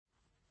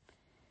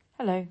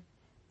Hello,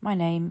 my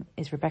name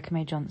is Rebecca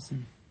May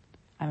Johnson.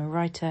 I'm a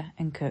writer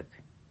and cook.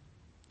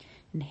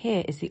 And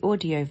here is the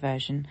audio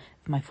version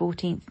of my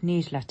 14th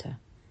newsletter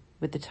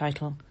with the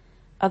title,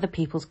 Other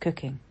People's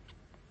Cooking.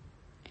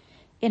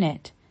 In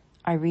it,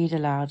 I read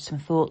aloud some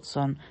thoughts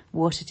on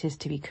what it is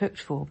to be cooked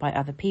for by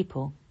other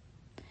people,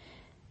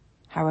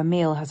 how a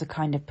meal has a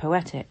kind of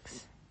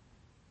poetics,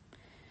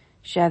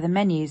 share the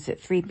menus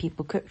that 3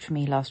 people cooked for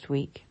me last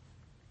week,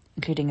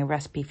 including a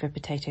recipe for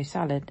potato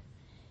salad,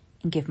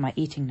 and give my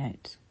eating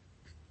notes.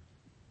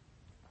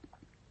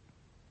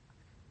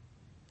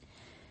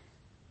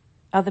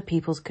 Other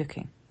people's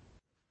cooking.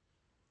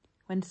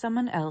 When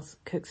someone else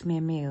cooks me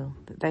a meal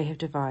that they have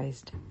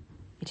devised,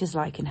 it is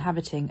like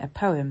inhabiting a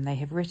poem they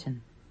have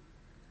written.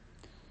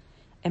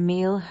 A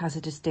meal has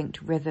a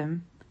distinct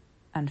rhythm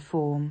and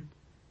form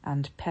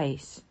and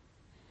pace,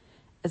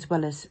 as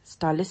well as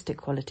stylistic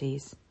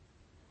qualities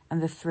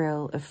and the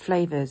thrill of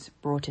flavours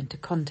brought into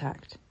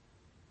contact,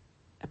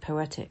 a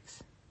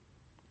poetics.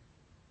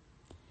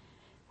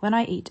 When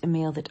I eat a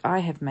meal that I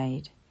have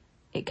made,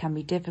 it can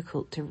be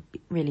difficult to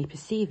really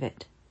perceive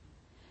it,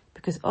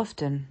 because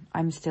often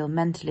I'm still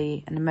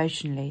mentally and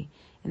emotionally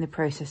in the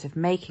process of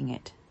making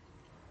it.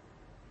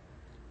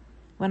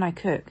 When I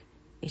cook,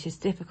 it is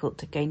difficult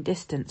to gain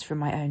distance from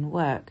my own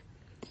work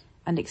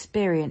and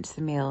experience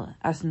the meal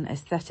as an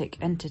aesthetic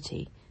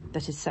entity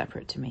that is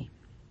separate to me.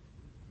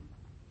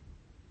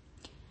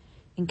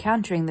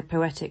 Encountering the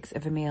poetics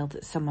of a meal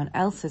that someone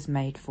else has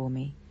made for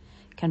me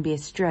can be a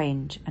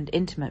strange and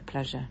intimate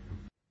pleasure.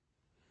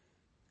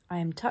 I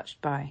am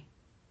touched by,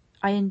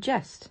 I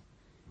ingest,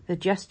 the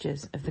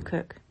gestures of the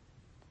cook.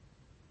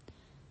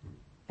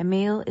 A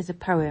meal is a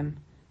poem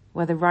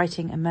where the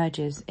writing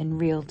emerges in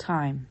real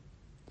time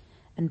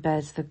and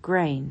bears the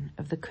grain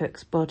of the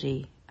cook's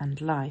body and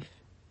life.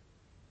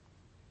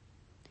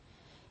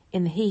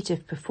 In the heat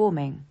of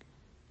performing,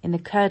 in the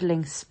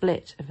curdling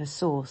split of a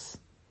sauce,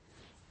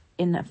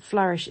 in a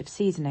flourish of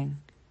seasoning,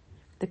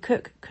 the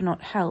cook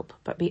cannot help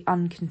but be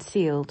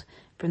unconcealed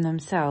from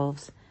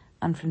themselves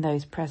and from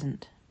those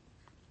present.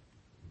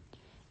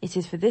 It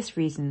is for this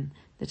reason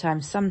that I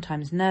am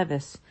sometimes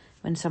nervous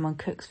when someone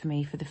cooks for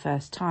me for the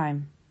first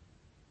time.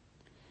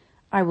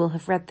 I will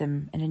have read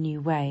them in a new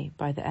way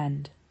by the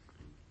end.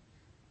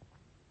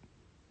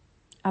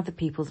 Other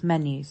people's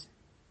menus.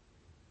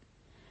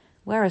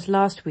 Whereas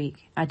last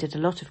week I did a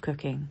lot of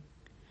cooking,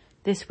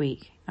 this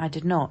week I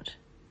did not.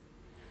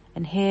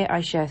 And here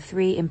I share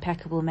 3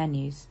 impeccable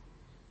menus,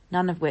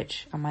 none of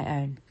which are my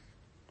own.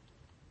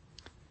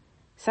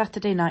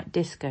 Saturday night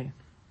disco.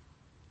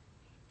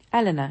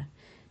 Eleanor,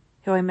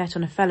 who I met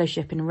on a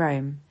fellowship in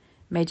Rome,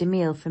 made a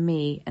meal for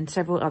me and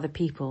several other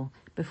people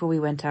before we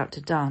went out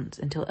to dance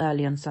until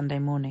early on Sunday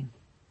morning.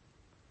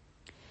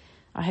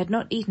 I had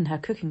not eaten her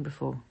cooking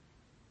before.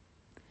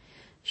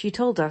 She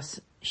told us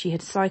she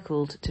had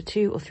cycled to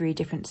 2 or 3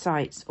 different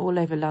sites all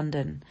over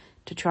London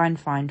to try and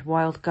find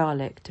wild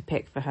garlic to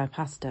pick for her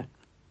pasta.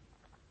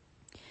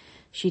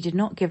 She did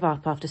not give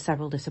up after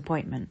several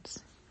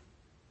disappointments.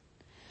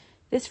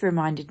 This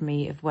reminded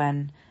me of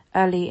when,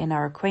 early in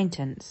our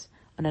acquaintance,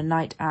 on a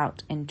night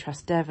out in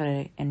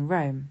Trastevere in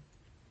Rome,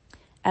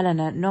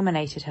 Eleanor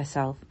nominated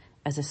herself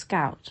as a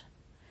scout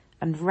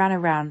and ran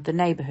around the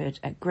neighbourhood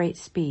at great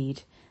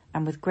speed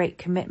and with great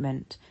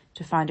commitment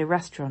to find a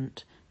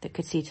restaurant that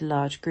could seat a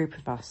large group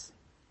of us.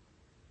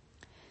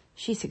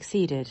 She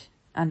succeeded,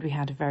 and we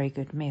had a very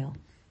good meal.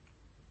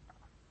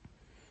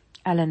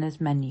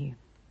 Eleanor's menu.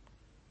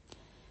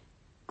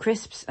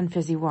 Crisps and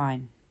fizzy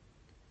wine.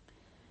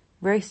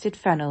 Roasted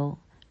fennel,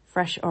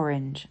 fresh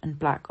orange and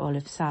black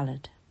olive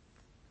salad.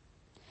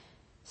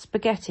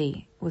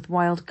 Spaghetti with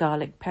wild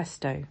garlic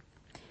pesto,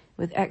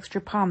 with extra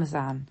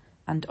parmesan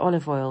and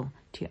olive oil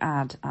to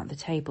add at the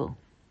table.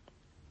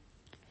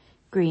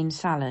 Green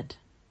salad.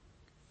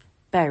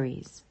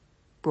 Berries,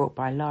 brought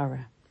by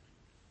Lara.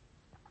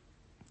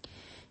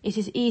 It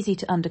is easy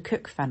to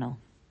undercook fennel.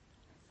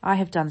 I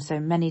have done so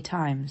many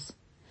times,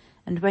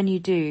 and when you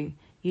do,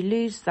 you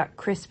lose that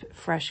crisp,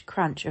 fresh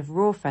crunch of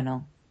raw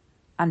fennel,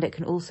 and it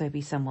can also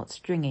be somewhat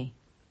stringy.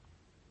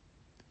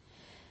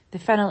 The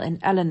fennel in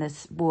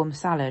Eleanor's warm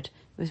salad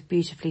was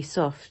beautifully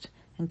soft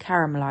and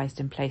caramelised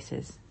in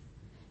places,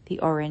 the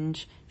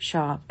orange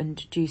sharp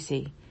and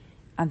juicy,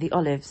 and the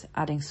olives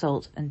adding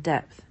salt and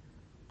depth.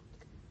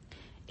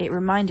 It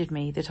reminded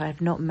me that I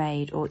have not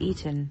made or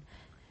eaten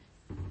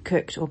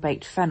cooked or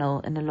baked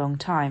fennel in a long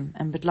time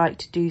and would like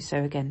to do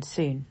so again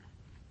soon.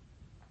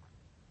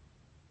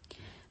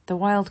 The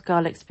wild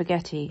garlic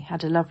spaghetti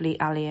had a lovely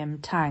allium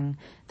tang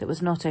that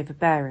was not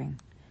overbearing,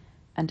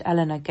 and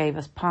Eleanor gave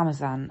us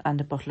parmesan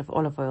and a bottle of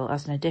olive oil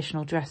as an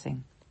additional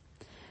dressing,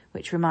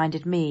 which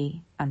reminded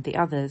me and the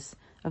others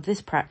of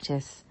this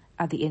practice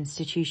at the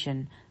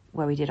institution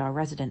where we did our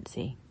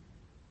residency.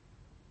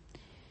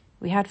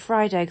 We had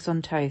fried eggs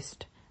on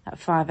toast at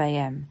 5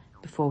 a.m.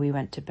 before we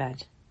went to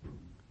bed.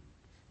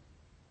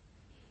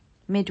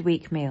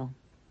 Midweek meal.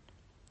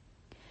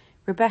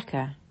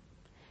 Rebecca,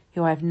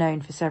 who I have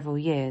known for several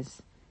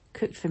years,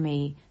 cooked for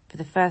me for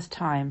the first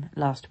time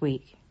last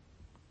week.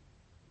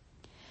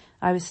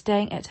 I was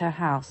staying at her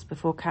house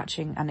before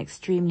catching an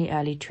extremely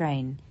early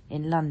train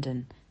in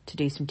London to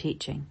do some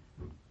teaching.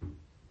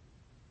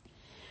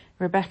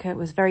 Rebecca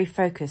was very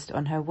focused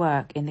on her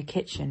work in the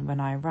kitchen when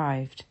I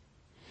arrived,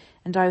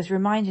 and I was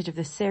reminded of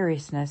the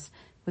seriousness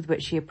with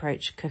which she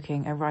approached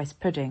cooking a rice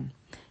pudding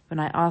when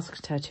I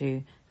asked her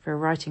to for a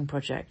writing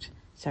project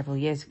several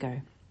years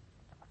ago.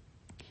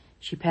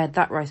 She paired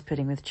that rice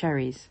pudding with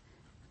cherries,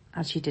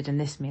 as she did in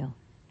this meal.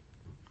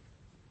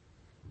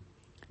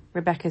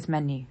 Rebecca's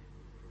menu: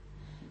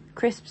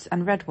 crisps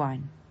and red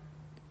wine,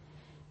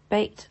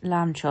 baked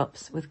lamb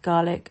chops with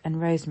garlic and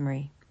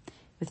rosemary,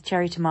 with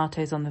cherry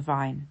tomatoes on the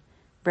vine,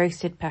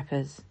 roasted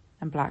peppers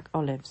and black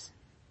olives,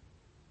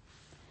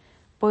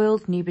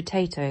 boiled new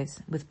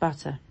potatoes with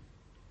butter,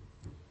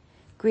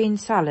 green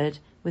salad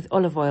with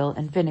olive oil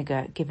and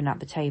vinegar given at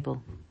the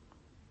table,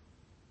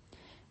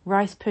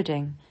 rice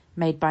pudding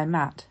made by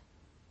Matt,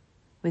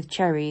 with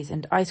cherries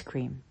and ice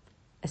cream,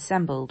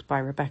 assembled by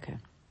Rebecca.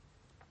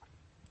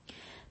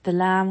 The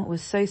lamb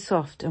was so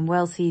soft and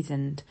well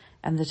seasoned,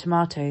 and the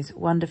tomatoes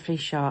wonderfully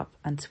sharp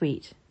and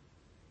sweet.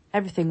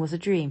 Everything was a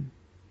dream.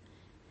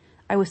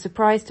 I was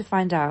surprised to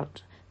find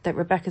out that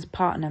Rebecca's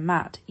partner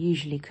Matt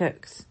usually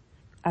cooks,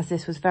 as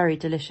this was very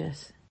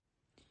delicious.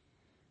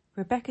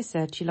 Rebecca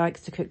said she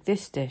likes to cook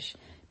this dish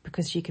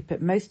because she could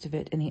put most of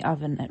it in the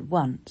oven at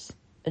once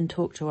and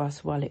talk to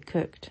us while it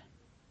cooked.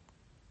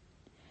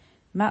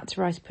 Matt's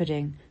rice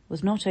pudding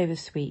was not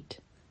over-sweet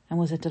and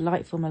was a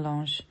delightful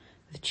melange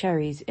with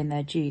cherries in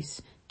their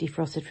juice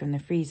defrosted from the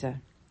freezer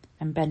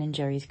and Ben &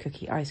 Jerry's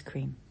cookie ice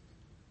cream.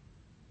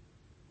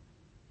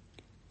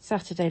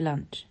 Saturday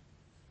lunch.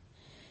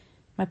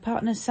 My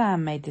partner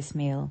Sam made this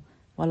meal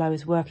while I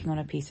was working on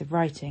a piece of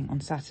writing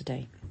on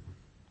Saturday.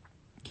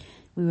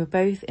 We were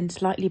both in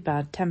slightly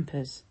bad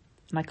tempers,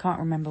 and I can't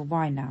remember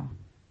why now,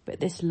 but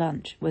this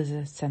lunch was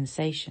a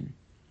sensation.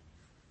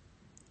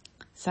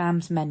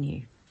 Sam's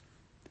menu: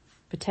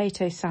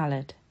 potato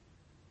salad,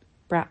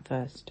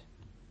 bratwurst.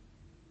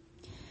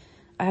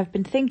 I have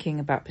been thinking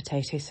about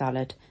potato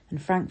salad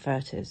and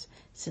frankfurters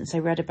since I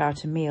read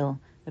about a meal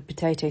of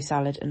potato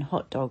salad and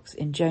hot dogs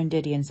in Joan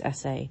Didion's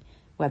essay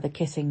Where the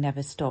Kissing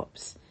Never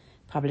Stops,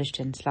 published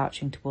in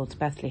Slouching Towards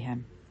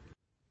Bethlehem,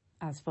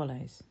 as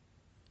follows,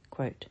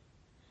 quote,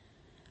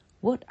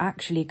 "What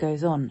actually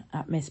goes on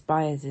at Miss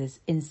Byers'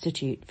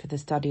 Institute for the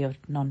Study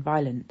of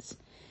Nonviolence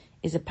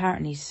is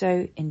apparently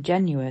so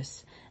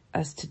ingenious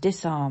as to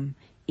disarm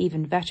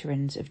even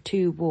veterans of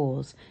 2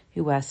 wars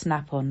who wear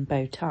snap-on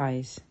bow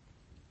ties.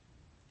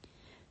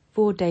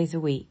 4 days a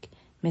week,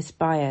 Miss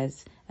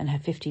Byers and her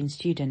 15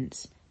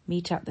 students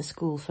meet at the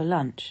school for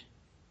lunch.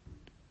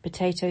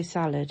 Potato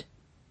salad,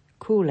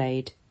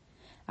 Kool-Aid,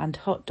 and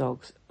hot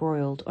dogs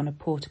broiled on a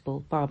portable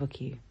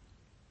barbecue."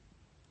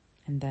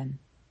 And then,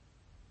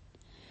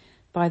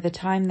 by the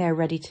time they are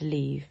ready to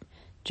leave,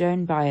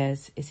 Joan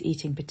Byers is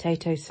eating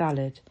potato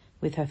salad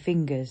with her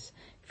fingers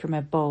from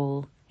a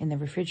bowl in the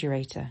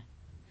refrigerator,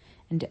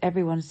 and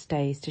everyone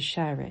stays to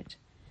share it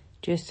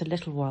just a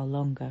little while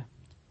longer,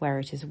 where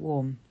it is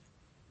warm.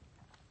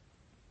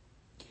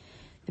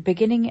 The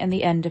beginning and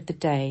the end of the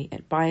day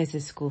at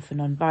Byers' School for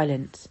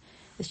Nonviolence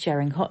is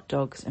sharing hot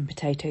dogs and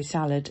potato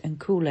salad and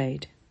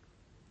Kool-Aid.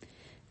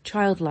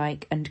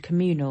 Childlike and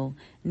communal,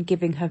 and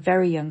giving her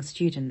very young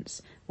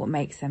students what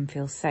makes them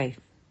feel safe.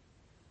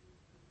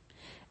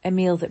 A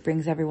meal that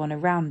brings everyone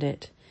around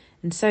it,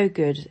 and so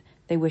good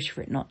they wish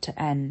for it not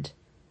to end.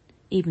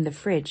 Even the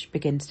fridge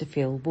begins to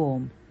feel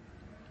warm.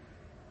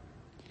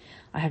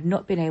 I have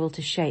not been able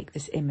to shake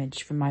this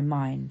image from my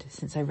mind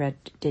since I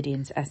read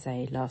Didion's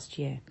essay last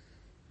year.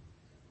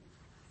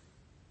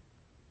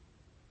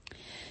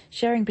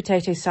 Sharing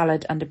potato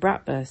salad and a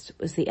bratwurst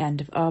was the end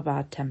of our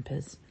bad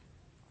tempers.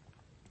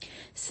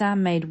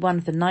 Sam made one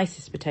of the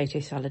nicest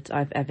potato salads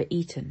I've ever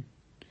eaten,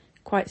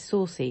 quite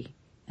saucy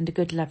and a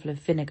good level of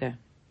vinegar.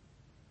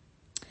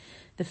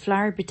 The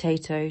floury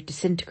potato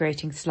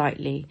disintegrating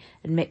slightly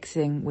and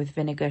mixing with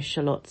vinegar,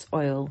 shallots,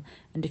 oil,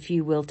 and a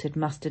few wilted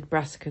mustard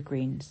brassica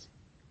greens.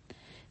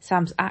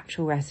 Sam's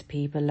actual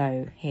recipe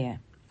below here.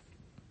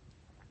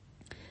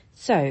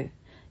 So,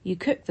 you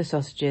cook the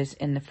sausages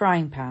in the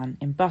frying pan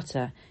in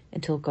butter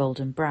until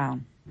golden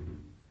brown.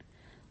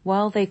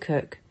 While they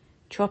cook,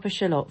 chop a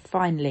shallot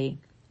finely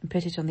and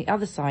put it on the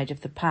other side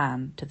of the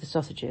pan to the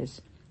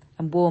sausages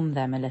and warm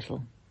them a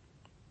little.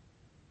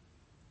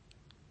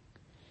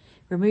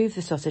 Remove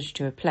the sausage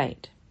to a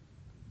plate.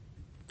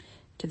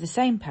 To the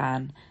same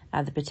pan,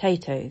 add the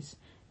potatoes,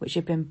 which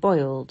have been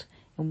boiled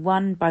in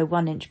 1 by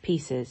 1 inch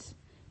pieces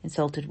in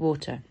salted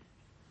water.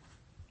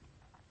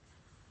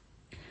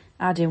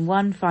 Add in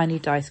 1 finely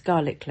diced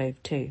garlic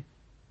clove too,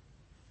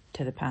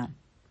 to the pan.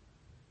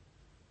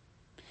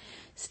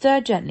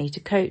 Stir gently to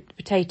coat the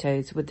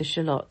potatoes with the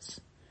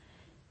shallots.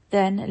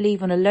 Then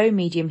leave on a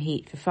low-medium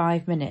heat for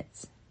 5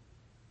 minutes.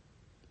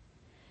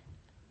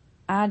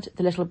 Add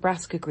the little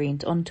brassica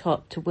greens on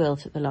top to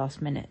wilt at the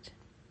last minute.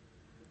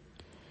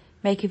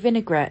 Make a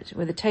vinaigrette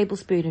with a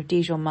tablespoon of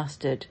Dijon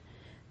mustard,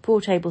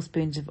 4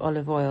 tablespoons of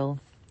olive oil,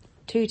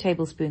 2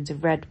 tablespoons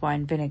of red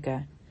wine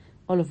vinegar,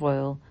 olive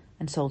oil,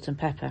 and salt and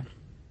pepper.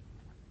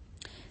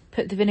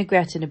 Put the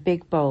vinaigrette in a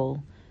big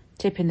bowl,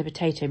 tip in the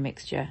potato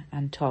mixture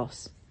and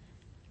toss.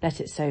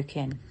 Let it soak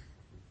in.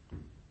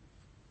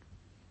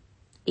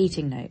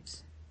 Eating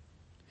notes.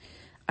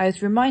 I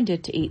was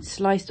reminded to eat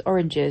sliced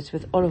oranges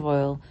with olive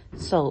oil,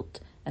 salt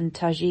and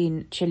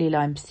tagine chili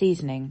lime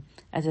seasoning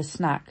as a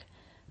snack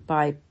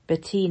by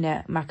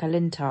Bettina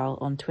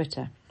Macalintal on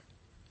Twitter.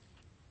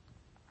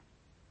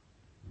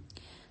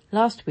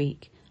 Last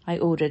week I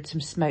ordered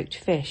some smoked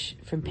fish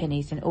from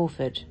Pinny's in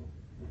Alford.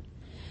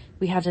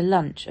 We had a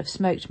lunch of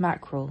smoked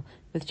mackerel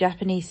with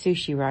Japanese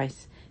sushi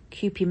rice,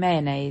 Kewpie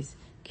mayonnaise,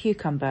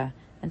 cucumber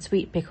and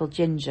sweet pickled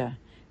ginger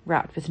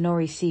wrapped with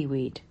nori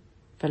seaweed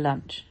for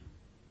lunch.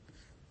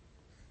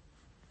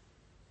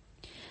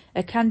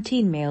 A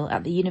canteen meal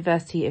at the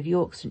University of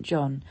York St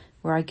John,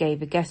 where I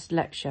gave a guest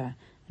lecture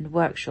and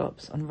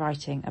workshops on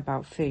writing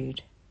about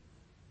food.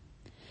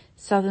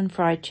 Southern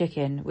fried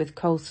chicken with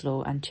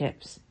coleslaw and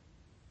chips.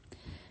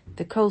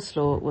 The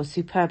coleslaw was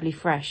superbly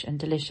fresh and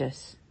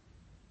delicious.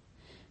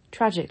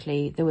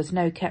 Tragically, there was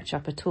no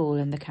ketchup at all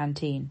in the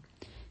canteen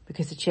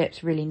because the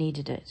chips really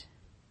needed it.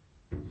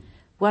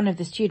 One of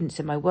the students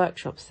in my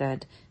workshop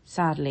said,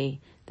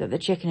 sadly, that the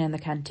chicken in the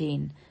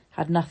canteen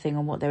had nothing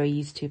on what they were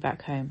used to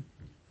back home.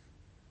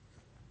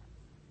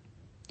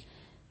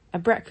 A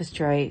breakfast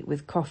tray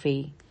with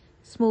coffee,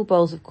 small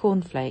bowls of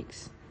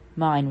cornflakes,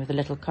 mine with a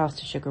little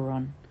caster sugar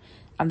on,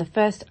 and the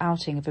first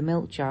outing of a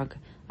milk jug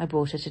I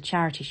bought at a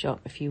charity shop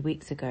a few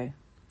weeks ago,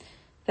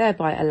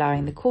 thereby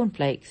allowing the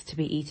cornflakes to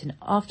be eaten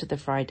after the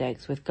fried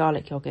eggs with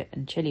garlic yogurt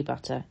and chili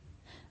butter,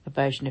 a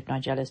version of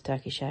Nigella's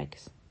Turkish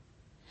eggs,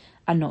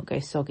 and not go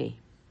soggy.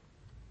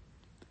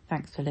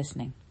 Thanks for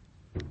listening.